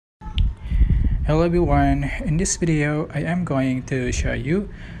Hello everyone, in this video I am going to show you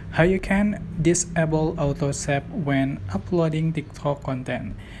how you can disable auto save when uploading TikTok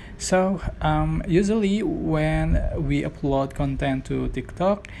content. Usually when we upload content to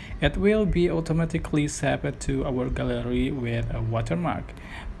TikTok, it will be automatically saved to our gallery with a watermark,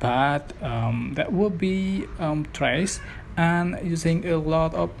 but that will be traced and using a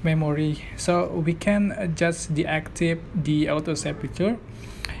lot of memory, so we can just deactivate the auto save feature.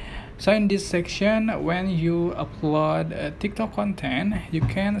 So in this section, when you upload TikTok content, you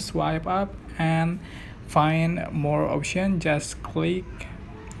can swipe up and find more option. Just click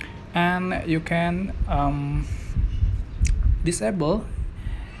and you can disable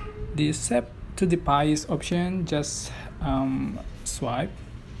the save to device option. Just swipe.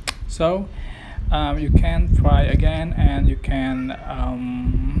 So you can try again and you can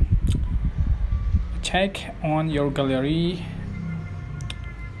check on your gallery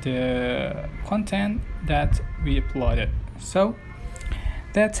the content that we uploaded. So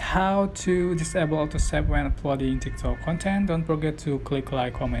that's how to disable auto save when uploading TikTok content. Don't forget to click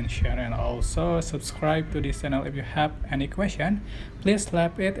like, comment, share, and also subscribe to this channel. If you have any question, please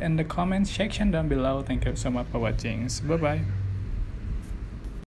leave it in the comment section down below. Thank you so much for watching. Bye bye.